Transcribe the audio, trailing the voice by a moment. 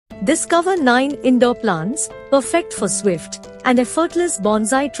Discover 9 indoor plants perfect for swift and effortless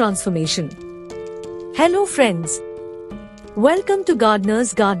bonsai transformation. Hello friends. Welcome to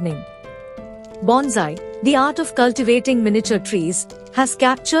Gardener's Gardening. Bonsai, the art of cultivating miniature trees, has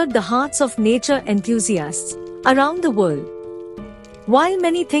captured the hearts of nature enthusiasts around the world. While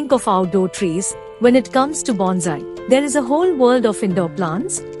many think of outdoor trees, when it comes to bonsai, there is a whole world of indoor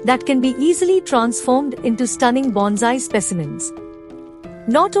plants that can be easily transformed into stunning bonsai specimens.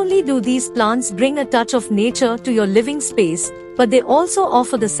 Not only do these plants bring a touch of nature to your living space, but they also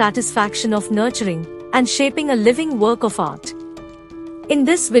offer the satisfaction of nurturing and shaping a living work of art. In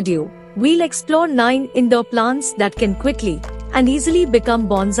this video, we'll explore 9 indoor plants that can quickly and easily become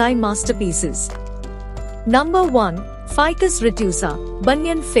bonsai masterpieces. Number 1. Ficus retusa,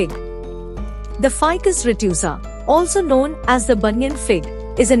 Banyan Fig. The Ficus retusa, also known as the banyan fig,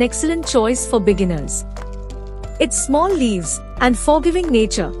 is an excellent choice for beginners. Its small leaves and forgiving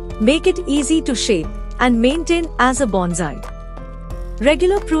nature make it easy to shape and maintain as a bonsai.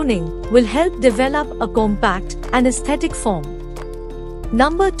 Regular pruning will help develop a compact and aesthetic form.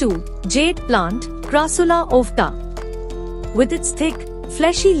 Number 2. Jade plant, Crassula ovata. With its thick,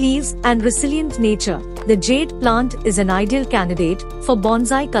 fleshy leaves and resilient nature, the jade plant is an ideal candidate for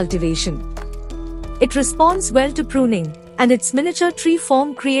bonsai cultivation. It responds well to pruning, and its miniature tree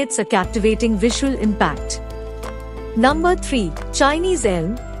form creates a captivating visual impact. Number 3. Chinese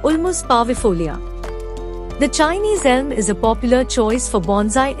elm, Ulmus parvifolia. The Chinese elm is a popular choice for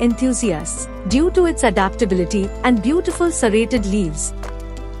bonsai enthusiasts due to its adaptability and beautiful serrated leaves.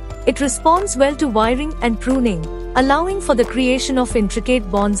 It responds well to wiring and pruning, allowing for the creation of intricate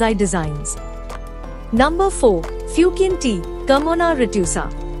bonsai designs. Number 4. Fukian tea, Carmona retusa.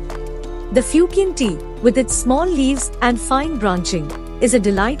 The Fukian tea, with its small leaves and fine branching, is a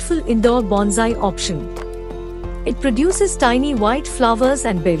delightful indoor bonsai option. It produces tiny white flowers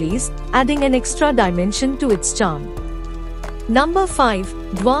and berries, adding an extra dimension to its charm. Number 5.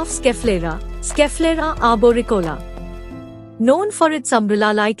 Dwarf Scaphilera, Scaphilera arboricola. Known for its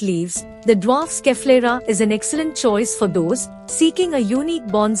umbrella-like leaves, the dwarf Scaphilera is an excellent choice for those seeking a unique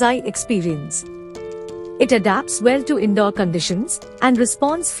bonsai experience. It adapts well to indoor conditions and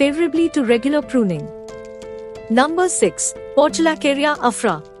responds favorably to regular pruning. Number 6. Portulacaria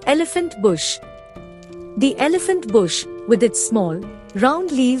afra, elephant bush. The elephant bush, with its small,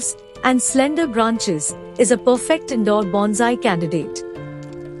 round leaves and slender branches, is a perfect indoor bonsai candidate.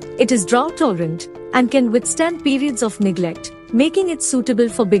 It is drought-tolerant and can withstand periods of neglect, making it suitable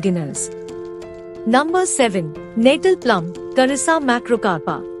for beginners. Number 7. Natal plum, Carissa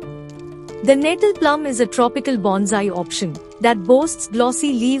macrocarpa. The natal plum is a tropical bonsai option that boasts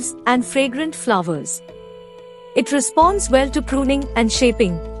glossy leaves and fragrant flowers. It responds well to pruning and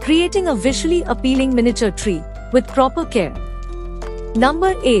shaping, creating a visually appealing miniature tree with proper care.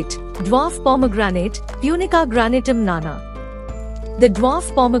 Number 8. Dwarf pomegranate, Punica granatum nana. The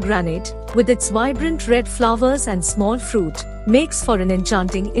dwarf pomegranate, with its vibrant red flowers and small fruit, makes for an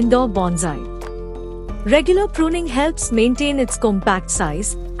enchanting indoor bonsai. Regular pruning helps maintain its compact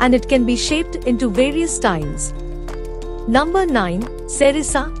size, and it can be shaped into various styles. Number 9.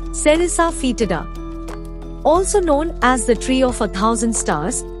 Cerisa, Cerisa foetida. Also known as the tree of 1,000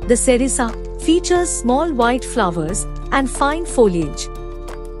 stars, the cerisa features small white flowers and fine foliage.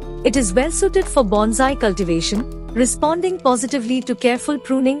 It is well suited for bonsai cultivation, responding positively to careful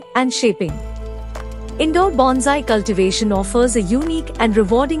pruning and shaping. Indoor bonsai cultivation offers a unique and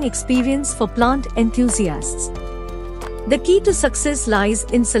rewarding experience for plant enthusiasts. The key to success lies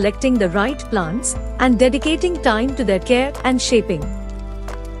in selecting the right plants and dedicating time to their care and shaping.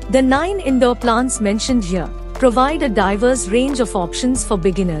 The 9 indoor plants mentioned here provide a diverse range of options for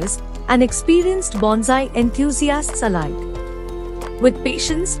beginners and experienced bonsai enthusiasts alike. With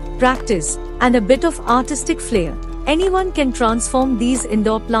patience, practice, and a bit of artistic flair, anyone can transform these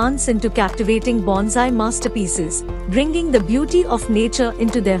indoor plants into captivating bonsai masterpieces, bringing the beauty of nature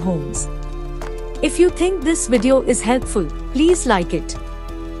into their homes. If you think this video is helpful, please like it.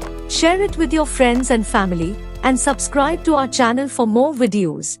 Share it with your friends and family, and subscribe to our channel for more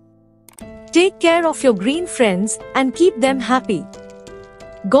videos. Take care of your green friends and keep them happy.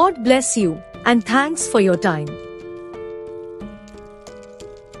 God bless you, and thanks for your time.